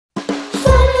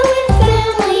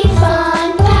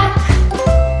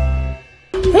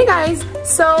guys,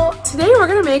 so today we're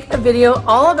gonna make a video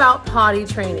all about potty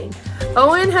training.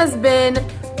 Owen has been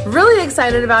really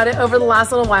excited about it over the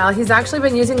last little while. He's actually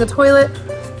been using the toilet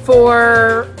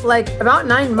for like about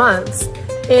 9 months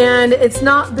and it's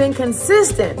not been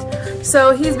consistent.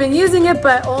 So he's been using it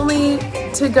but only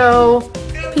to go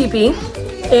pee-pee,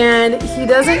 and he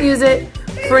doesn't use it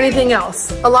for anything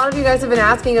else. A lot of you guys have been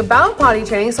asking about potty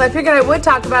training, so I figured I would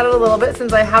talk about it a little bit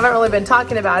since I haven't really been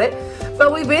talking about it.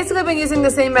 But we've basically been using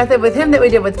the same method with him that we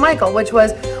did with Michael, which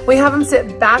was we have him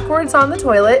sit backwards on the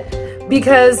toilet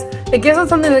because it gives them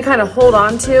something to kind of hold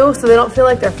on to so they don't feel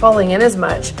like they're falling in as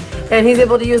much. And he's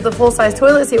able to use the full-size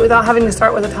toilet seat without having to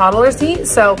start with a toddler seat.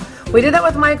 So we did that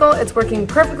with Michael. It's working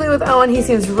perfectly with Owen. He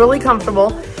seems really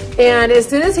comfortable. And as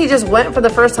soon as he just went for the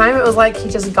first time, it was like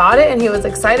he just got it and he was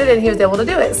excited and he was able to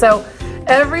do it. So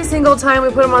every single time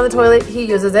we put him on the toilet, he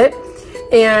uses it.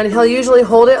 And he'll usually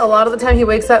hold it. A lot of the time he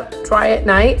wakes up dry at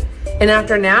night and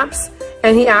after naps,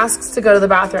 and he asks to go to the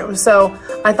bathroom. So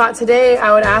I thought today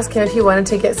I would ask him if he wanted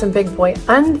to get some big boy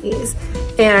undies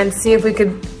and see if we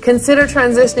could consider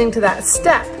transitioning to that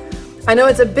step. I know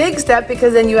it's a big step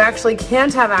because then you actually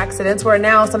can't have accidents, where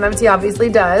now sometimes he obviously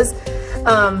does.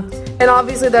 And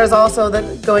obviously there's also the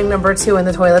going number 2 in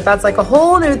the toilet. That's like a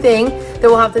whole new thing that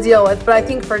we'll have to deal with. But I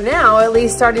think for now, at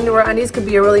least starting to wear undies could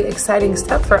be a really exciting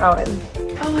step for Owen.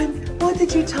 Owen, what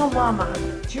did you tell Mama?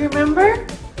 Do you remember?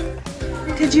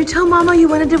 Did you tell Mama you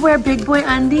wanted to wear big boy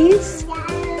undies?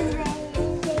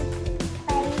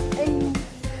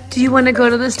 Do you want to go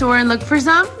to the store and look for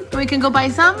some? We can go buy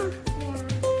some?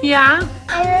 Yeah?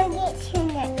 I want to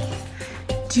get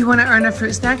snacks. Do you want to earn a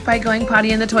fruit snack by going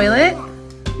potty in the toilet?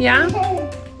 Yeah?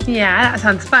 Yeah, that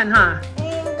sounds fun, huh?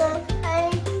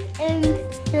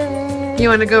 You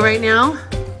want to go right now?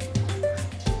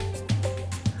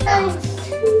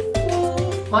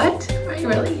 What? Are you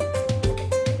really?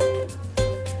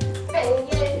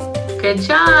 Good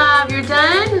job. You're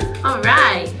done? All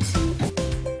right.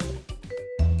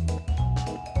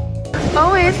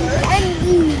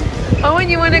 Owen,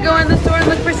 you want to go in the store and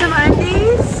look for some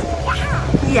undies?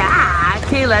 Yeah.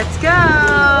 Okay, let's go.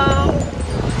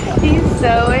 He's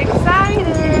so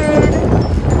excited.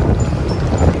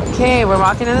 Okay, we're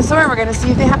walking in the store. We're gonna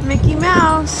see if they have Mickey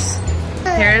Mouse.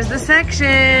 Here's the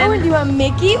section. Oh, and do you want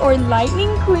Mickey or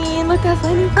Lightning Queen? Look at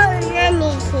Lightning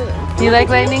Queen. You like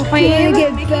Lightning Queen?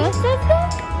 Get both of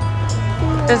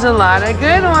them? There's a lot of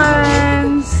good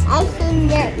ones. I think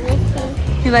that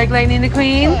Mickey. You like Lightning the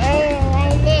Queen?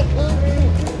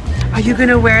 Are you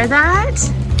gonna wear that?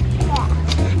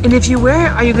 Yeah. And if you wear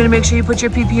it, are you gonna make sure you put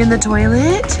your pee-pee in the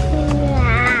toilet?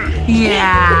 Yeah.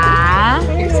 Yeah.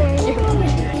 You're so cute.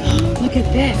 Look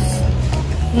at this.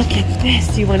 Look at this.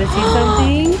 Do you want to see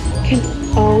something? Can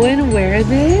Owen wear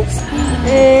this?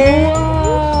 Whoa!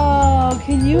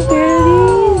 Can you wear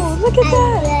these? Look at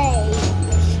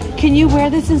that. Can you wear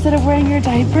this instead of wearing your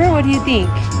diaper? What do you think?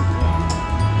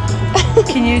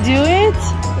 Can you do it?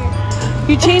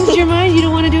 You changed your mind? You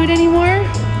don't want to do it anymore?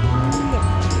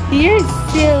 You're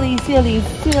silly, silly,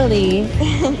 silly.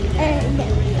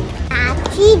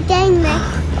 PJ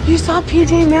Masks. You saw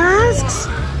PJ Masks?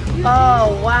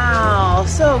 Oh, wow.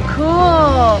 So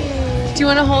cool. Do you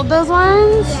want to hold those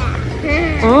ones?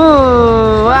 Yeah.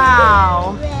 Ooh,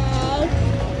 wow.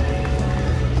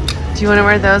 Do you want to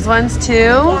wear those ones too?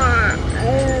 Yeah.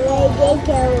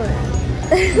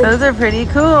 Those are pretty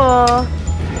cool.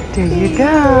 There you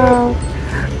go.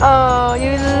 Oh,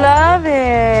 you love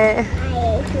it.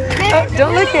 Oh,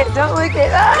 don't lick it. Don't lick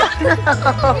it. Oh,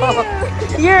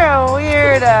 no. You're a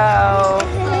weirdo.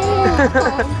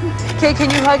 Okay, can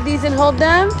you hug these and hold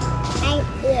them?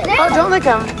 Oh, don't lick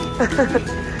them.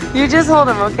 You just hold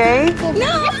them, okay?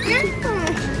 No.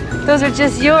 Those are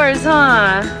just yours,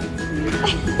 huh?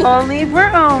 Only for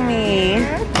Omi.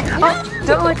 Oh,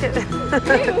 don't lick it.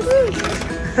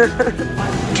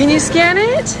 Can you scan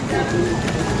it?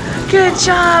 Good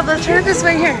job. Let's turn it this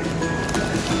way here.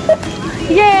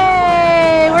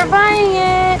 Yay! We're buying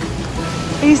it.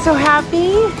 Are you so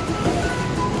happy?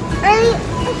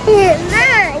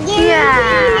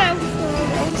 Yeah.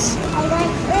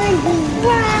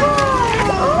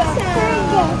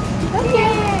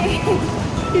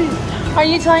 Are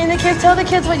you telling the kids? Tell the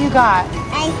kids what you got.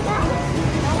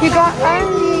 You got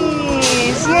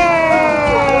undies.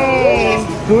 Yay!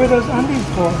 Who are those undies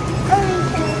for?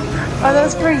 Are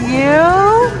those for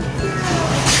you?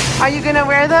 Are you gonna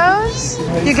wear those?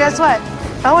 You guess what?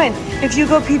 Owen, if you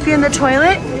go pee-pee in the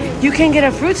toilet, you can get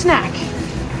a fruit snack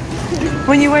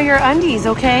when you wear your undies,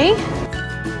 okay?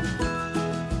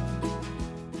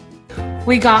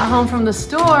 We got home from the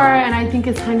store and I think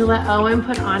it's time to let Owen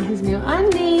put on his new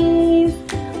undies.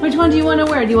 Which one do you want to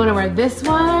wear? Do you want to wear this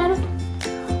one?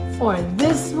 Or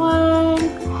this one?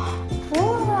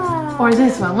 Or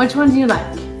this one? Which one do you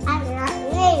like?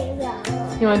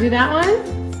 You want to do that one?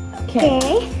 Okay.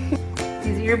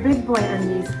 These are your big boy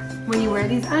undies. When you wear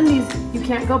these undies, you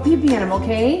can't go pee-pee in them,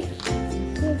 okay?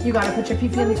 You gotta put your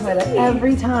pee-pee in the toilet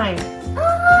every time.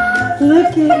 Look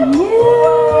at you!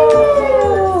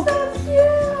 So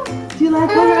cute! Do you like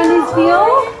how your undies feel?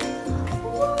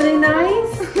 Are they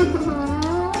nice?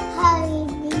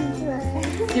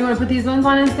 Do you want to put these ones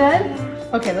on instead?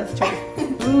 Okay, let's try.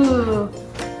 Ooh.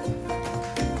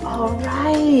 All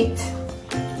right.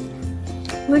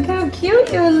 Look how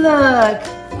cute you look.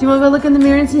 Do you want to go look in the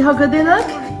mirror and see how good they look?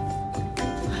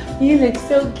 You look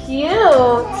so cute.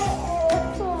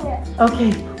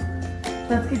 Okay,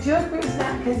 let's get you a fruit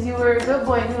snack because you were a good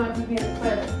boy and you want to be in the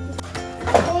toilet.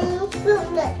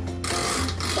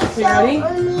 You ready?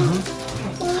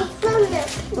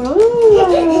 Ooh.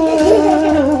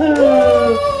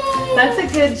 That's a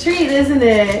good treat, isn't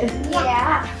it?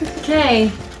 Yeah. Okay.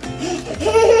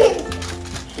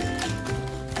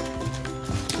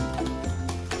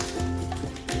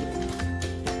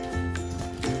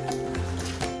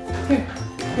 Here,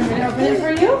 you want me to open it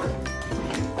for you?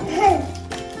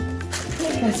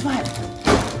 Guess what?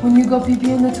 When you go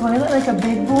pee-pee in the toilet like a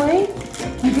big boy,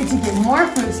 you get to get more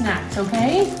fruit snacks,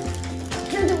 okay?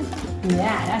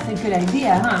 Yeah, that's a good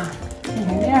idea, huh? Here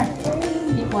they are.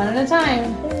 Eat one at a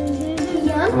time.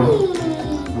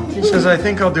 Yummy. He says, I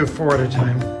think I'll do 4 at a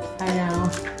time. I know.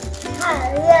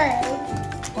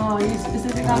 Oh, are you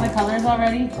specific on the colors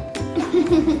already?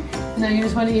 No, you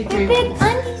just want to eat 3. Your big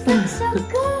undies look so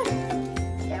good.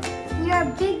 You're a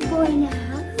big boy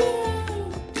now.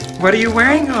 Yay. What are you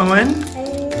wearing, Owen?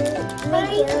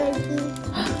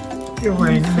 You're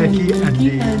wearing Mickey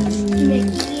undies.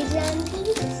 Mickey's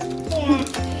undies? Yeah.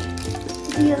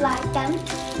 Do you like them?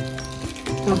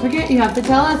 Don't forget, you have to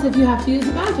tell us if you have to use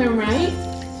the bathroom, right?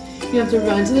 You have to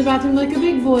run to the bathroom like a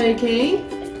big boy, okay?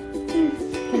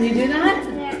 Can you do that?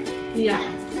 Yeah. Yeah.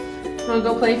 Want to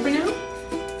go play for now?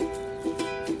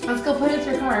 Let's go play with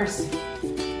your cars.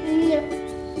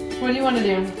 What do you want to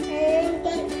do?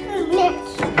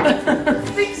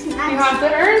 You have to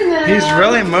earn them. He's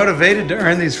really motivated to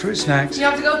earn these fruit snacks. You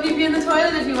have to go pee-pee in the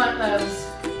toilet if you want those.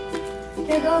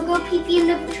 We're gonna go pee-pee in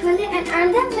the toilet and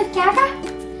earn them with Java.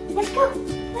 Let's go.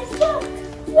 Let's go.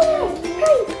 Yay.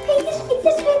 Hey, this way,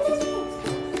 this way, this way.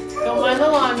 Don't mind the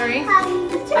laundry.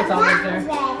 It's all right there.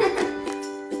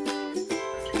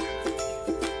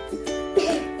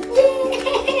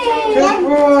 Good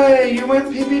boy, you went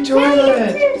pee-pee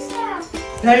toilet.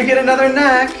 Now you get another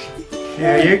knack.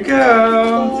 Here you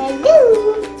go.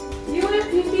 You went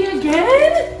pee-pee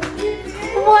again?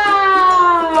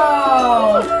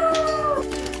 Wow!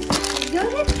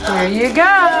 Here you go.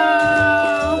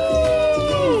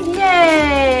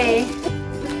 Yay!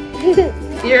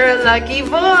 You're a lucky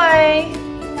boy.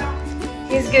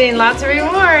 He's getting lots of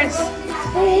rewards.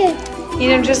 Eat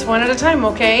them just one at a time,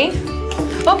 okay?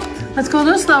 Oh, let's go a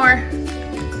little slower.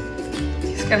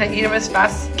 He's gonna eat them as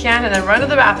fast as he can and then run to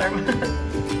the bathroom.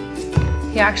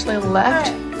 He actually left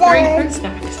 3 fruit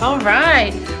snacks. All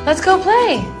right, let's go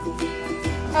play.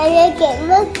 I'm gonna get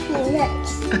more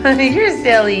peanuts. You're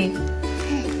silly.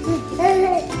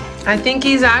 I think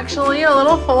he's actually a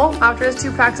little full after his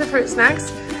 2 packs of fruit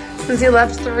snacks since he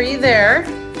left 3 there.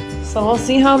 So we'll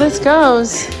see how this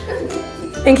goes.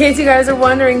 In case you guys are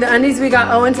wondering, the undies we got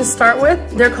Owen to start with,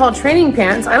 they're called training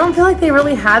pants. I don't feel like they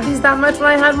really had these that much when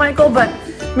I had Michael, but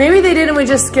maybe they did and we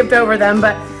just skipped over them.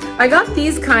 But I got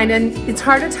these kind, and it's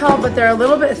hard to tell, but they're a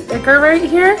little bit thicker right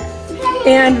here.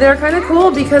 And they're kind of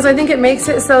cool because I think it makes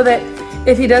it so that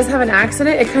if he does have an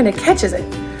accident, it kind of catches it.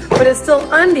 But it's still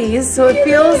undies, so it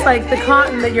feels like the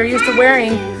cotton that you're used to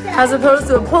wearing as opposed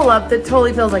to a pull-up that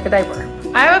totally feels like a diaper.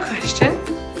 I have a question.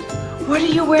 What are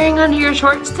you wearing under your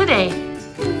shorts today?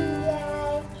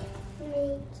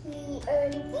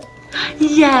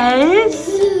 Yes?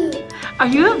 Are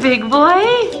you a big boy?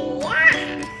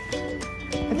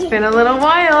 It's been a little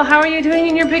while. How are you doing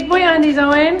in your big boy undies,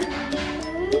 Owen?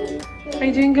 Are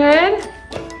you doing good?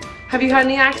 Have you had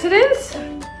any accidents?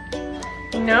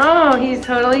 No, he's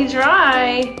totally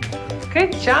dry.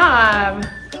 Good job.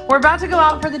 We're about to go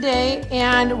out for the day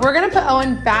and we're gonna put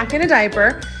Owen back in a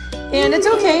diaper. And it's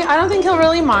okay, I don't think he'll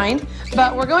really mind,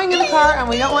 but we're going in the car and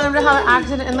we don't want him to have an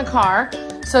accident in the car.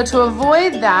 So to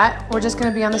avoid that, we're just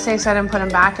gonna be on the safe side and put him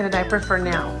back in a diaper for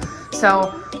now.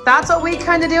 So that's what we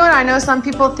kind of do. And I know some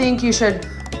people think you should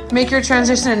make your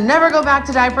transition and never go back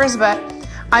to diapers, but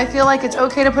I feel like it's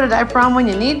okay to put a diaper on when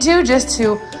you need to, just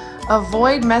to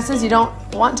avoid messes you don't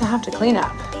want to have to clean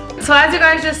up. So as you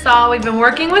guys just saw, we've been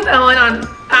working with Owen on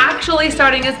actually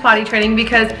starting his potty training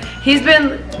because he's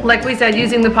been, like we said,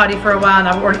 using the potty for a while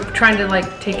now. We're trying to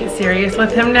like take it serious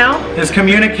with him now. His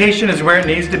communication is where it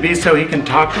needs to be so he can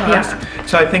talk to us.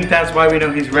 So I think that's why we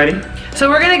know he's ready.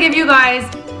 So we're gonna give you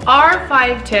guys our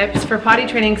 5 tips for potty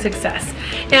training success.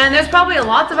 And there's probably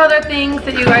lots of other things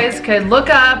that you guys could look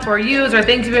up or use or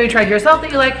things you maybe tried yourself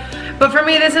that you like. But for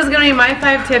me, this is gonna be my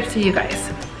 5 tips to you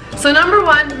guys. So number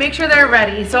 1, make sure they're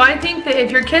ready. So I think that if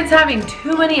your kid's having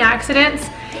too many accidents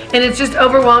and it's just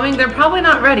overwhelming, they're probably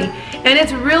not ready. And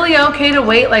it's really okay to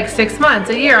wait like 6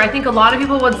 months, a year. I think a lot of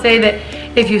people would say that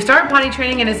if you start potty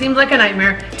training and it seems like a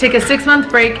nightmare, take a 6-month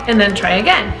break and then try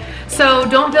again. So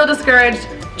don't feel discouraged,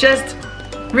 just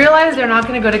realize they're not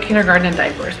gonna go to kindergarten in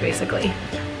diapers, basically.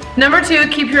 Number 2,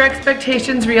 keep your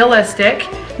expectations realistic.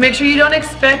 Make sure you don't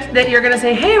expect that you're gonna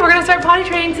say, hey, we're gonna start potty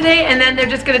training today, and then they're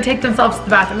just gonna take themselves to the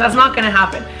bathroom. That's not gonna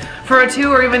happen. For a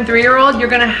 2 or even 3-year-old, you're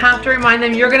gonna have to remind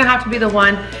them, you're gonna have to be the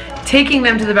one taking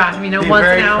them to the bathroom, you know, once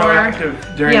an hour. Be very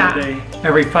proactive during the day,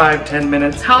 every 5-10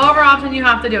 minutes. However often you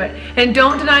have to do it. And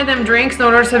don't deny them drinks in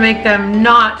order to make them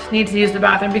not need to use the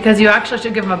bathroom, because you actually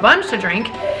should give them a bunch to drink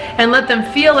and let them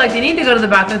feel like they need to go to the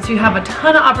bathroom, so you have a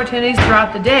ton of opportunities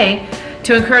throughout the day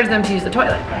to encourage them to use the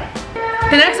toilet.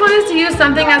 The next one is to use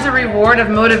something as a reward of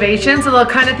motivation, so they'll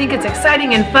kind of think it's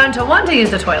exciting and fun to want to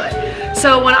use the toilet.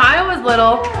 So when I was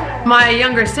little, my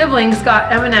younger siblings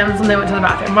got M&Ms when they went to the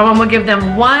bathroom. My mom would give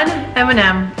them 1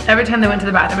 M&M every time they went to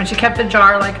the bathroom, and she kept the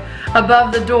jar like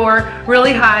above the door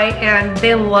really high, and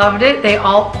they loved it. They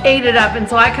all ate it up, and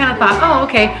so I kind of thought, oh,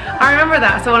 okay, I remember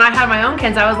that. So when I had my own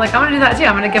kids, I was like, I'm gonna do that too.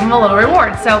 I'm gonna give them a little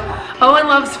reward. So Owen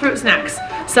loves fruit snacks.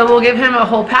 So we'll give him a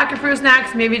whole pack of fruit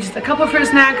snacks, maybe just a couple fruit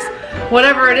snacks,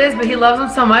 whatever it is, but he loves them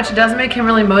so much, it doesn't make him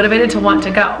really motivated to want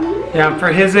to go. Yeah,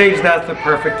 for his age, that's the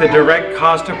direct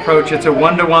cost approach. It's a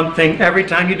 1-to-1 thing. Every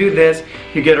time you do this,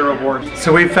 you get a reward.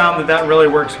 So we found that that really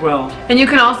works well. And you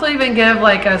can also even give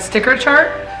like a sticker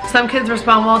chart. Some kids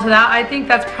respond well to that. I think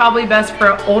that's probably best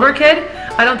for an older kid.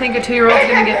 I don't think a 2-year-old is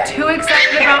gonna get too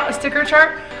excited about a sticker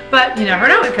chart, but you never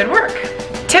know, it could work.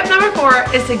 Tip number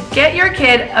 4 is to get your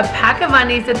kid a pack of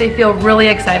undies that they feel really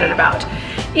excited about.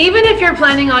 Even if you're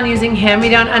planning on using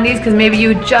hand-me-down undies because maybe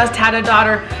you just had a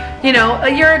daughter, you know, a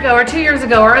year ago or 2 years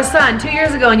ago, or a son 2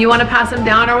 years ago, and you want to pass them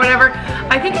down or whatever,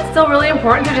 I think it's still really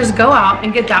important to just go out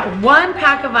and get that 1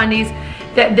 pack of undies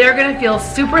that they're going to feel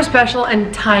super special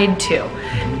and tied to.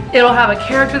 It'll have a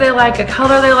character they like, a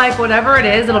color they like, whatever it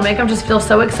is. It'll make them just feel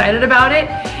so excited about it.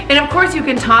 And of course you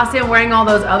can toss in wearing all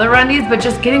those other undies, but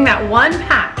just getting that 1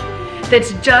 pack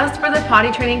that's just for the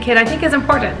potty training kid, I think is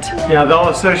important. Yeah, they'll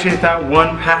associate that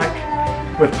 1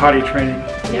 pack with potty training.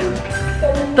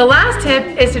 Yeah. The last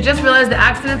tip is to just realize that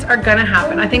accidents are gonna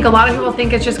happen. I think a lot of people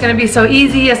think it's just gonna be so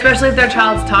easy, especially if their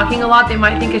child's talking a lot. They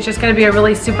might think it's just gonna be a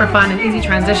really super fun and easy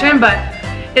transition, but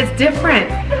it's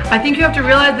different. I think you have to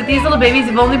realize that these little babies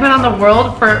have only been on the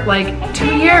world for like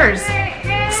 2 years.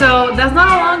 So that's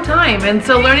not a long time. And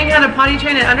so learning how to potty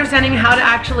train and understanding how to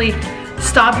actually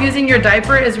stop using your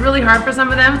diaper is really hard for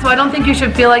some of them. So I don't think you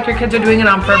should feel like your kids are doing it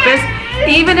on purpose,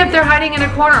 even if they're hiding in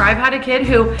a corner. I've had a kid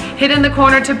who hid in the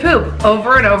corner to poop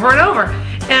over and over and over.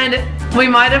 And we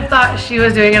might have thought she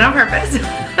was doing it on purpose.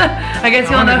 I guess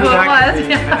you all know who it was.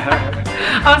 Yeah.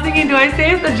 I was thinking, do I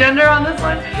save the gender on this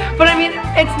one? But I mean,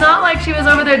 it's not like she was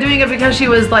over there doing it because she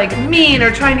was like mean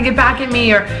or trying to get back at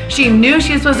me, or she knew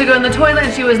she was supposed to go in the toilet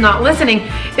and she was not listening.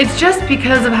 It's just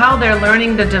because of how they're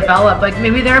learning to develop. Like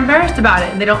maybe they're embarrassed about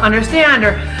it and they don't understand,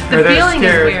 or the feeling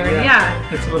is weird.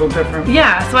 Yeah. It's a little different.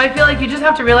 Yeah, so I feel like you just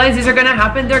have to realize these are gonna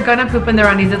happen. They're gonna poop in their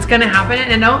undies. It's gonna happen,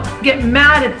 and don't get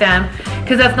mad at them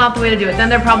because that's not the way to do it. Then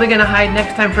they're probably gonna hide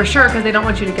next time for sure because they don't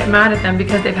want you to get mad at them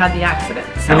because they've had the accident.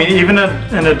 So. I mean, even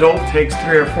an adult takes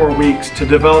 3 or 4 weeks to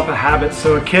develop a habit,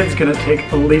 so a kid's gonna take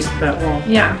at least that long.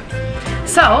 Yeah.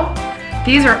 So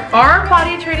these are our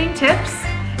potty training tips,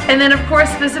 and then of course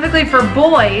specifically for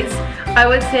boys, I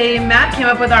would say Matt came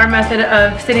up with our method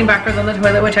of sitting backwards on the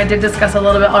toilet, which I did discuss a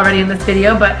little bit already in this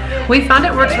video, but we found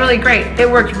it works really great. It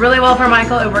worked really well for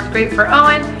Michael. It worked great for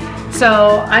Owen.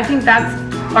 So I think that's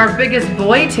our biggest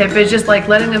boy tip, is just like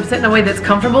letting them sit in a way that's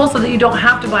comfortable so that you don't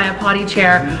have to buy a potty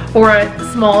chair or a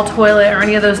small toilet or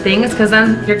any of those things, because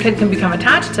then your kid can become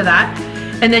attached to that.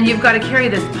 And then you've got to carry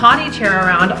this potty chair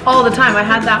around all the time. I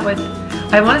had that with,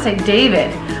 I want to say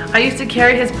David. I used to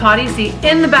carry his potty seat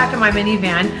in the back of my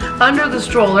minivan under the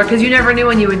stroller because you never knew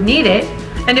when you would need it.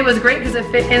 And it was great because it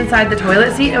fit inside the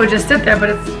toilet seat. It would just sit there, but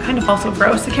it's kind of also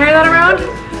gross to carry that around.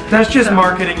 That's just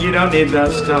marketing. You don't need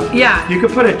that stuff. Yeah. You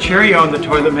could put a Cheerio in the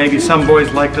toilet. Maybe some boys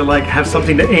like to have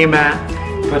something to aim at.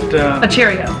 But a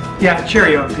Cheerio. Yeah, a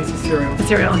Cheerio, a piece of cereal. A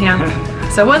cereal, yeah.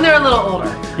 So when they're a little older.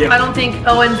 Yeah. I don't think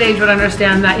Owen's age would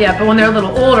understand that yet, but when they're a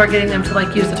little older, getting them to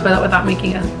like use the toilet without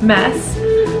making a mess,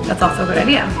 that's also a good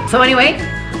idea. So anyway,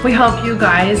 we hope you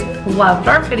guys loved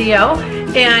our video,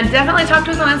 and definitely talk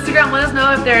to us on Instagram. Let us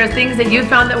know if there's things that you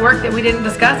found that work that we didn't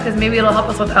discuss, because maybe it'll help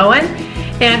us with Owen,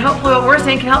 and hopefully what we're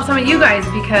saying can help some of you guys,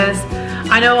 because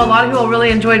I know a lot of people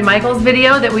really enjoyed Michael's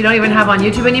video that we don't even have on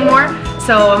YouTube anymore.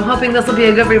 So I'm hoping this will be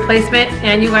a good replacement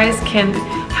and you guys can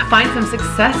find some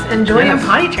success and joy in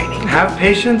potty training. Have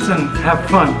patience and have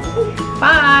fun.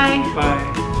 Bye. Bye.